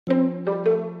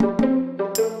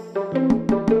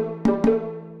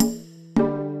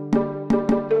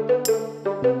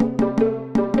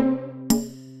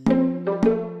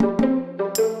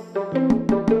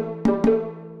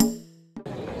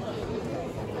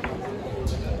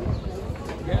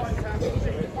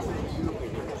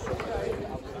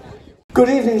Good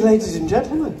evening, ladies and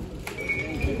gentlemen.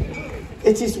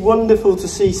 It is wonderful to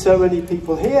see so many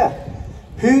people here.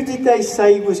 Who did they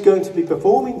say was going to be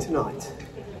performing tonight?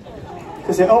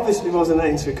 Because it obviously wasn't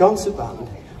a concert band.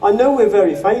 I know we're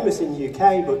very famous in the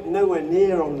UK, but nowhere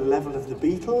near on the level of the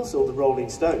Beatles or the Rolling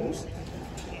Stones.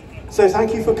 So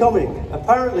thank you for coming.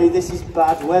 Apparently this is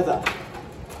bad weather.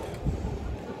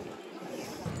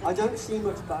 I don't see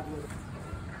much bad weather.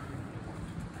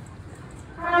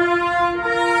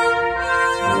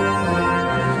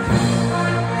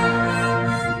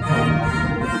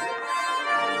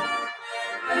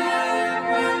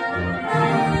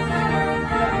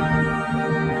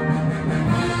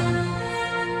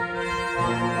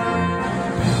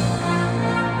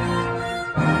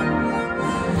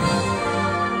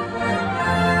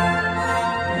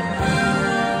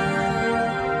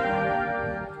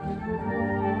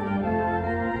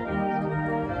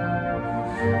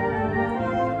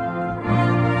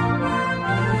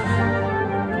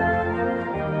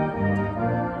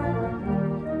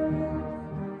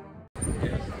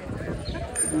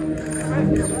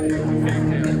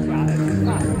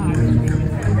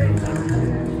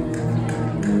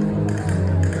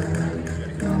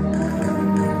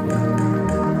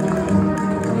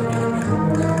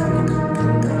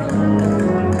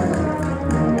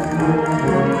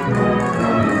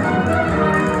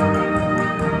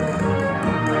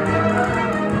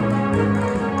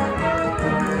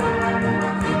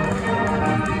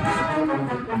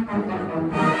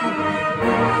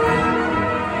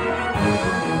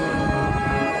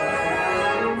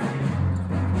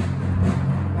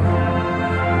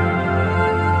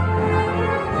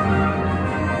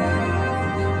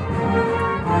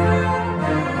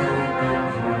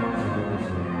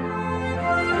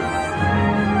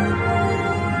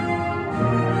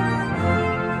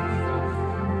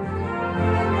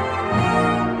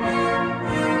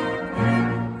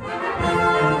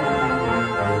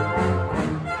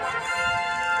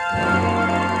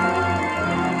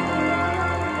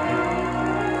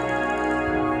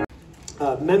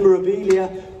 Memorabilia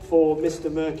for Mr.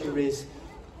 Mercury's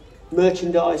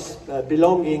merchandise,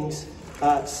 belongings,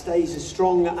 stays as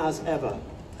strong as ever.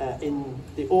 In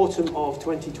the autumn of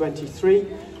 2023,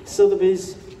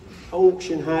 Sotheby's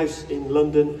auction house in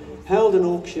London held an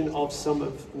auction of some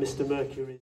of Mr. Mercury's